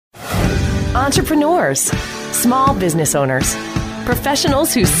entrepreneurs, small business owners,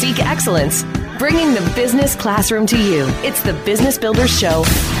 professionals who seek excellence, bringing the business classroom to you. It's the Business Builders Show.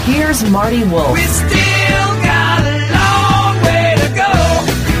 Here's Marty Wolf. We still got a long way to go.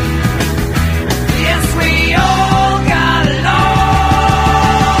 Yes, we all got a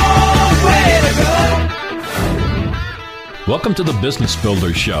long way to go. Welcome to the Business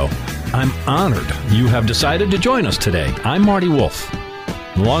Builders Show. I'm honored you have decided to join us today. I'm Marty Wolf.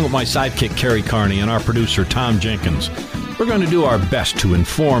 Along with my sidekick, Carrie Carney, and our producer, Tom Jenkins, we're going to do our best to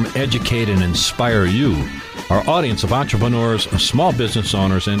inform, educate, and inspire you, our audience of entrepreneurs, small business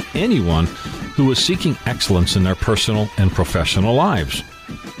owners, and anyone who is seeking excellence in their personal and professional lives.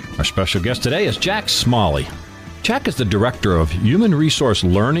 Our special guest today is Jack Smalley. Jack is the Director of Human Resource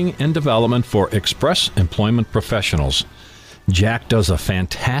Learning and Development for Express Employment Professionals. Jack does a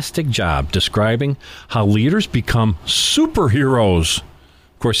fantastic job describing how leaders become superheroes.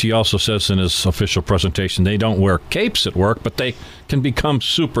 Of course, he also says in his official presentation they don't wear capes at work, but they can become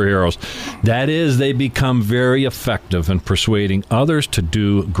superheroes. That is, they become very effective in persuading others to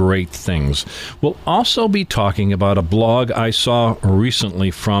do great things. We'll also be talking about a blog I saw recently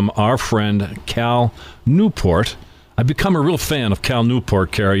from our friend Cal Newport. I've become a real fan of Cal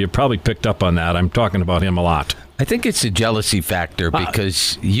Newport, Carrie. You probably picked up on that. I'm talking about him a lot. I think it's a jealousy factor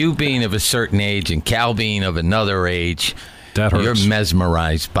because you being of a certain age and Cal being of another age, that hurts. You're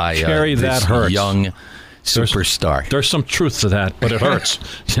mesmerized by Carrie, this that hurts. Young superstar. There's some truth to that, but it hurts.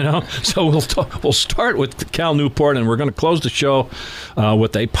 So we'll start with Cal Newport, and we're going to close the show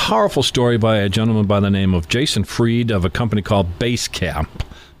with a powerful story by a gentleman by the name of Jason Fried of a company called Basecamp.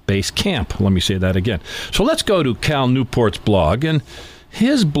 Basecamp. Let me say that again. So let's go to Cal Newport's blog, and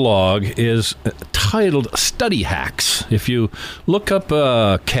his blog is titled Study Hacks. If you look up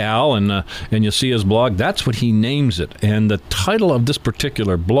Cal and you see his blog, that's what he names it. And the title of this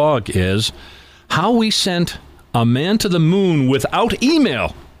particular blog is How We Sent a Man to the Moon Without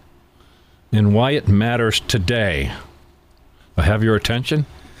Email and Why It Matters Today. I have your attention?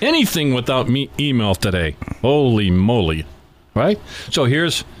 Anything without email today. Holy moly. Right? So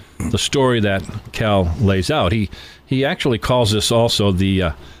here's the story that Cal lays out. He actually calls this also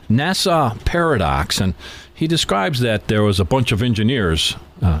the NASA paradox, and he describes that there was a bunch of engineers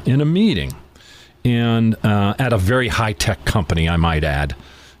in a meeting and at a very high-tech company, I might add,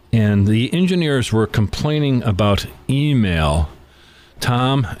 and the engineers were complaining about email.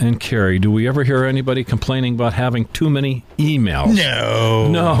 Tom and Carrie, do we ever hear anybody complaining about having too many emails?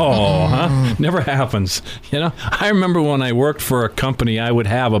 No, huh? Never happens. I remember when I worked for a company, I would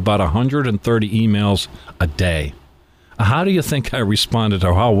have about 130 emails a day. How do you think I responded,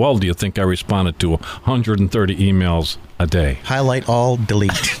 or how well do you think I responded to 130 emails a day? Highlight all,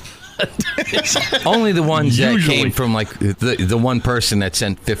 delete. Only the ones that came from like the one person that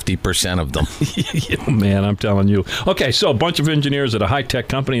sent 50% of them. Man, I'm telling you. Okay, so a bunch of engineers at a high-tech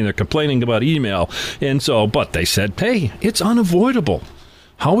company, and they're complaining about email. But they said, hey, it's unavoidable.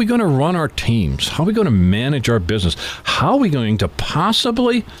 How are we going to run our teams? How are we going to manage our business? How are we going to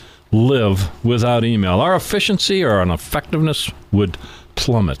possibly live without email? Our efficiency or our effectiveness would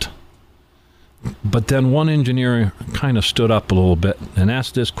plummet. But then one engineer kind of stood up a little bit and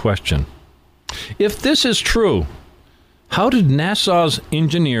asked this question. If this is true, how did NASA's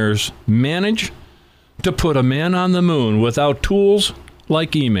engineers manage to put a man on the moon without tools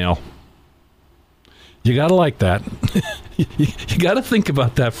like email? You got to like that. You got to think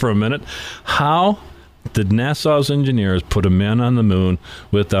about that for a minute. How did NASA's engineers put a man on the moon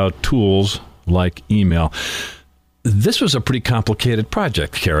without tools like email? This was a pretty complicated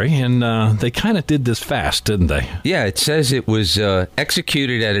project, Carrie, and they kind of did this fast, didn't they? Yeah, it says it was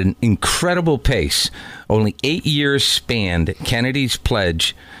executed at an incredible pace. Only 8 years spanned Kennedy's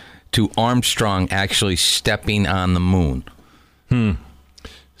pledge to Armstrong actually stepping on the moon.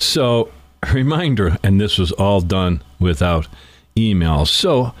 So, a reminder, and this was all done without email.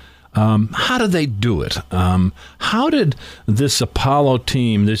 So, how did they do it? How did this Apollo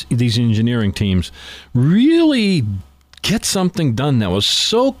team, these engineering teams, really get something done that was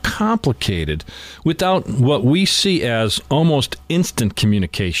so complicated without what we see as almost instant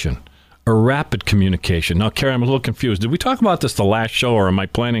communication or rapid communication? Now, Carrie, I'm a little confused. Did we talk about this the last show, or am I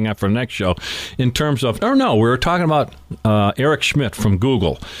planning after the next show in terms of, no, we were talking about Eric Schmidt from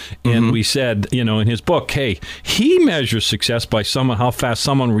Google. And we said, in his book, hey, he measures success by how fast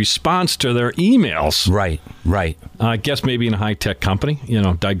someone responds to their emails. Right. I guess maybe in a high-tech company,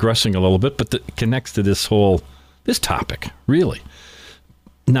 digressing a little bit, but it connects to this topic, really.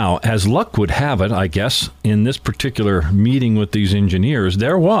 Now, as luck would have it, I guess, in this particular meeting with these engineers,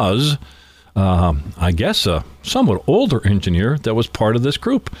 there was I guess, a somewhat older engineer that was part of this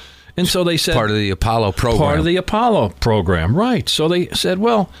group. And so they said... Part of the Apollo program. Part of the Apollo program, right. So they said,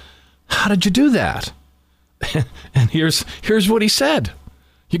 well, how did you do that? And here's what he said.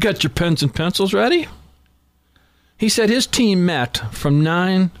 You got your pens and pencils ready? He said his team met from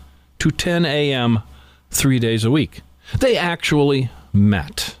 9 to 10 a.m. 3 days a week. They actually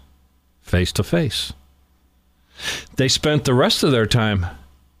met face to face. They spent the rest of their time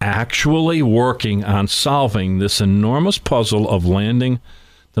actually working on solving this enormous puzzle of landing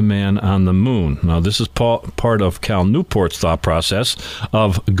the man on the moon. Now, this is part of Cal Newport's thought process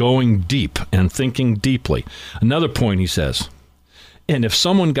of going deep and thinking deeply. Another point he says, and if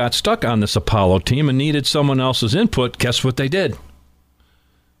someone got stuck on this Apollo team and needed someone else's input, guess what they did?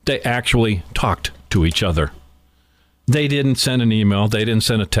 They actually talked to each other. They didn't send an email. They didn't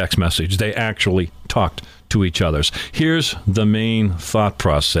send a text message. They actually talked to each other. Here's the main thought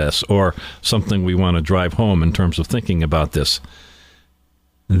process, or something we want to drive home in terms of thinking about this.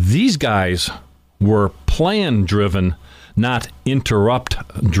 These guys were plan-driven, not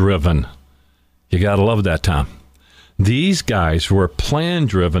interrupt-driven. You got to love that, Tom. These guys were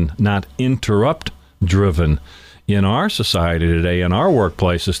plan-driven, not interrupt-driven. In our society today, in our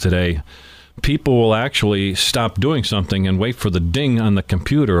workplaces today, people will actually stop doing something and wait for the ding on the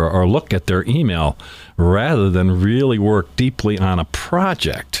computer or look at their email rather than really work deeply on a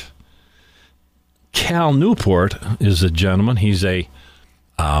project. Cal Newport is a gentleman. He's a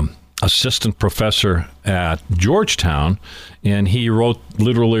assistant professor at Georgetown, and he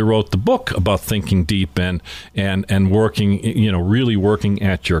literally wrote the book about thinking deep and working, really working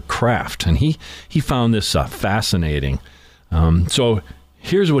at your craft. And he found this fascinating. So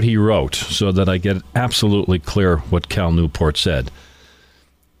here's what he wrote so that I get absolutely clear what Cal Newport said.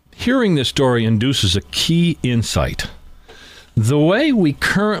 Hearing this story induces a key insight. The way we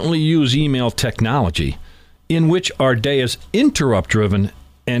currently use email technology, in which our day is interrupt-driven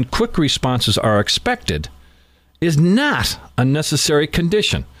and quick responses are expected, is not a necessary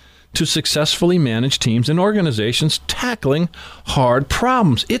condition to successfully manage teams and organizations tackling hard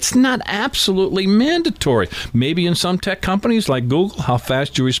problems. It's not absolutely mandatory. Maybe in some tech companies like Google, how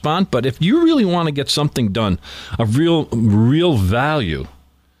fast you respond, but if you really want to get something done of real value,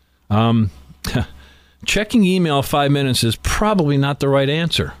 checking email 5 minutes is probably not the right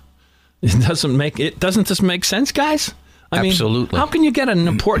answer. Doesn't this make sense, guys? I mean, absolutely. How can you get an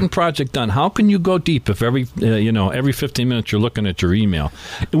important project done? How can you go deep if every 15 minutes you're looking at your email?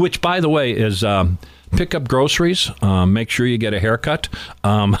 Which, by the way, is pick up groceries, make sure you get a haircut,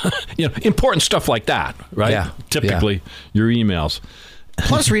 important stuff like that, right? Yeah. Typically, your emails.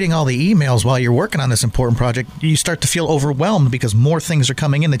 Plus, reading all the emails while you're working on this important project, you start to feel overwhelmed because more things are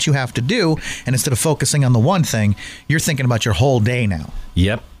coming in that you have to do. And instead of focusing on the one thing, you're thinking about your whole day now.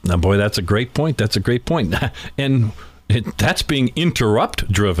 Yep. Now, boy, that's a great point. And that's being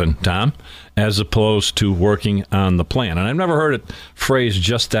interrupt-driven, Tom, as opposed to working on the plan. And I've never heard it phrased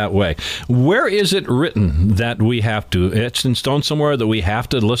just that way. Where is it written that we have to? It's in stone somewhere that we have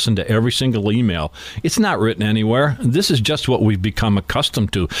to listen to every single email. It's not written anywhere. This is just what we've become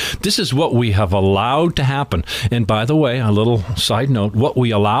accustomed to. This is what we have allowed to happen. And by the way, a little side note, what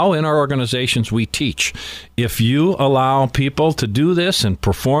we allow in our organizations, we teach. If you allow people to do this and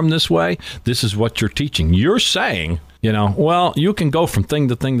perform this way, this is what you're teaching. You're saying, you can go from thing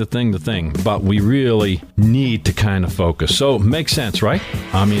to thing to thing to thing, but we really need to kind of focus. So makes sense, right?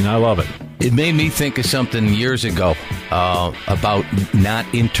 I mean, I love it. It made me think of something years ago about not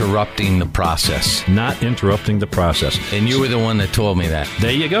interrupting the process. Not interrupting the process. And you were the one that told me that.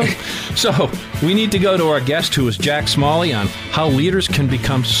 There you go. So we need to go to our guest, who is Jack Smalley, on how leaders can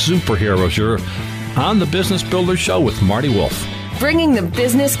become superheroes. You're on the Business Builders Show with Marty Wolf. Bringing the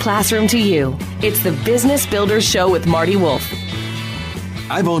business classroom to you. It's the Business Builders Show with Marty Wolf.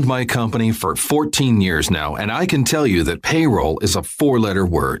 I've owned my company for 14 years now, and I can tell you that payroll is a 4-letter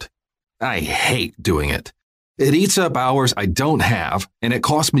word. I hate doing it. It eats up hours I don't have, and it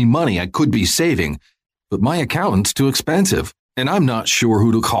costs me money I could be saving. But my accountant's too expensive, and I'm not sure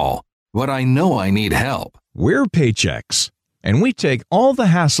who to call. But I know I need help. We're Paychex, and we take all the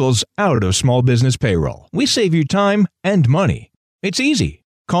hassles out of small business payroll. We save you time and money. It's easy.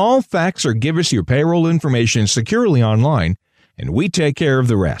 Call, fax, or give us your payroll information securely online, and we take care of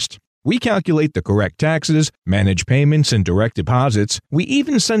the rest. We calculate the correct taxes, manage payments and direct deposits. We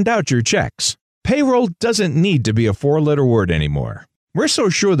even send out your checks. Payroll doesn't need to be a 4-letter word anymore. We're so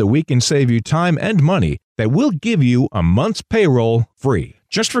sure that we can save you time and money that we'll give you a month's payroll free.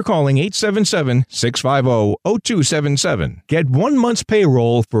 Just for calling 877-650-0277. Get 1 month's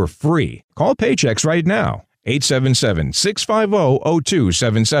payroll for free. Call Paychex right now.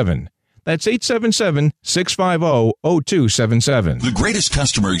 877-650-0277. That's 877-650-0277. The greatest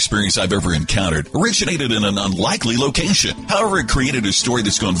customer experience I've ever encountered originated in an unlikely location. However, it created a story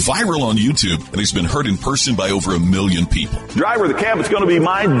that's gone viral on YouTube and has been heard in person by over 1 million people. Driver of the cab that's going to be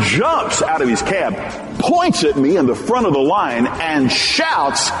mine jumps out of his cab, points at me in the front of the line, and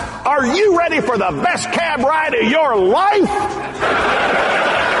shouts, "Are you ready for the best cab ride of your life?"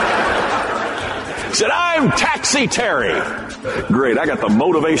 Said, "I'm Taxi Terry." Great, I got the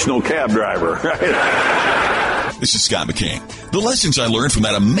motivational cab driver. This is Scott McCain. The lessons I learned from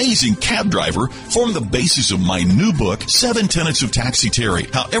that amazing cab driver form the basis of my new book, 7 Tenets of Taxi Terry,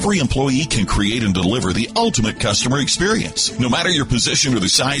 How Every Employee Can Create and Deliver the Ultimate Customer Experience. No matter your position or the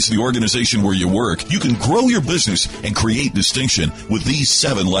size of the organization where you work, you can grow your business and create distinction with these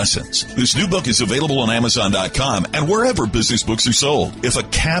 7 lessons. This new book is available on Amazon.com and wherever business books are sold. If a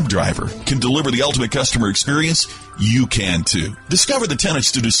cab driver can deliver the ultimate customer experience, you can too. Discover the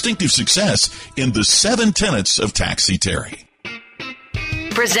tenets to distinctive success in the 7 Tenets of Taxi Terry.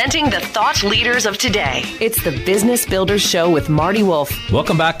 Presenting the thought leaders of today. It's the Business Builders Show with Marty Wolf.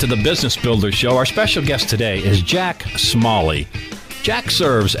 Welcome back to the Business Builders Show. Our special guest today is Jack Smalley. Jack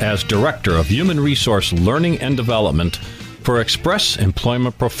serves as Director of Human Resource Learning and Development for Express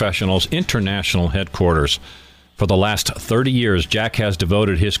Employment Professionals International Headquarters. For the last 30 years, Jack has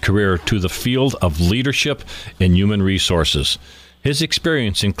devoted his career to the field of leadership and human resources. His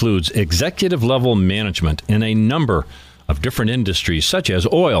experience includes executive-level management in a number of different industries, such as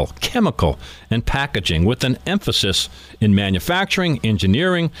oil, chemical, and packaging, with an emphasis in manufacturing,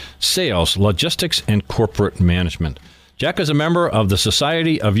 engineering, sales, logistics, and corporate management. Jack is a member of the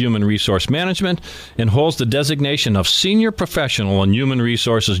Society of Human Resource Management and holds the designation of Senior Professional in Human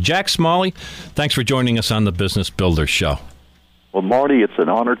Resources. Jack Smalley, thanks for joining us on the Business Builders Show. Well, Marty, it's an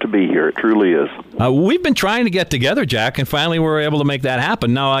honor to be here. It truly is. We've been trying to get together, Jack, and finally we were able to make that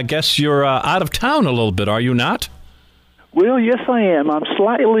happen. Now, I guess you're out of town a little bit, are you not? Well, yes, I am. I'm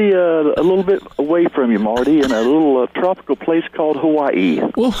slightly a little bit away from you, Marty, in a little tropical place called Hawaii.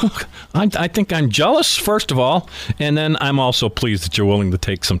 Well, I think I'm jealous, first of all, and then I'm also pleased that you're willing to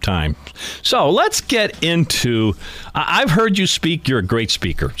take some time. So let's get into, I've heard you speak. You're a great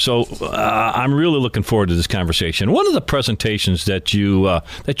speaker, so I'm really looking forward to this conversation. One of the presentations that you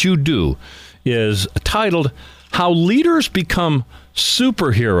do is titled, How Leaders Become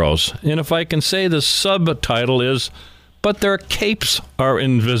Superheroes. And if I can say, the subtitle is, But Their Capes Are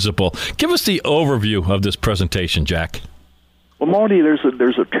Invisible. Give us the overview of this presentation, Jack. Well, Marty, there's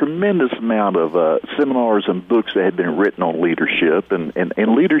a tremendous amount of seminars and books that have been written on leadership, and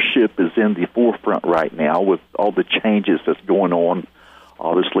leadership is in the forefront right now with all the changes that's going on,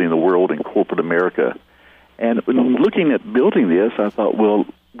 obviously, in the world in corporate America. And when looking at building this, I thought, well,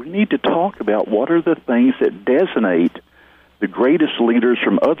 we need to talk about what are the things that designate the greatest leaders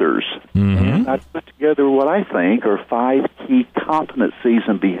from others. Mm-hmm. And I put together what I think are 5 key competencies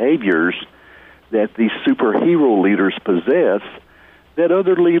and behaviors that these superhero leaders possess that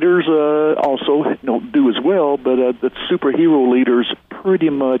other leaders also don't do as well, but the superhero leaders pretty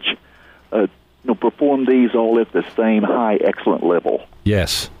much perform these all at the same high, excellent level.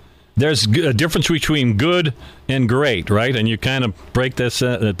 Yes. There's a difference between good and great, right? And you kind of break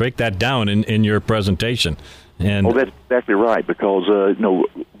that down in your presentation. And that's exactly right, because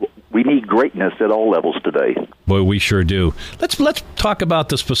we need greatness at all levels today. Boy, we sure do. Let's talk about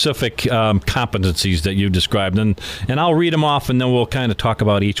the specific competencies that you described, and I'll read them off, and then we'll kind of talk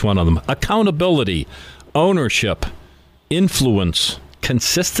about each one of them. Accountability, ownership, influence,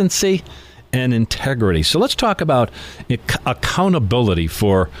 consistency, and integrity. So let's talk about accountability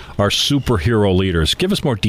for our superhero leaders. Give us more details.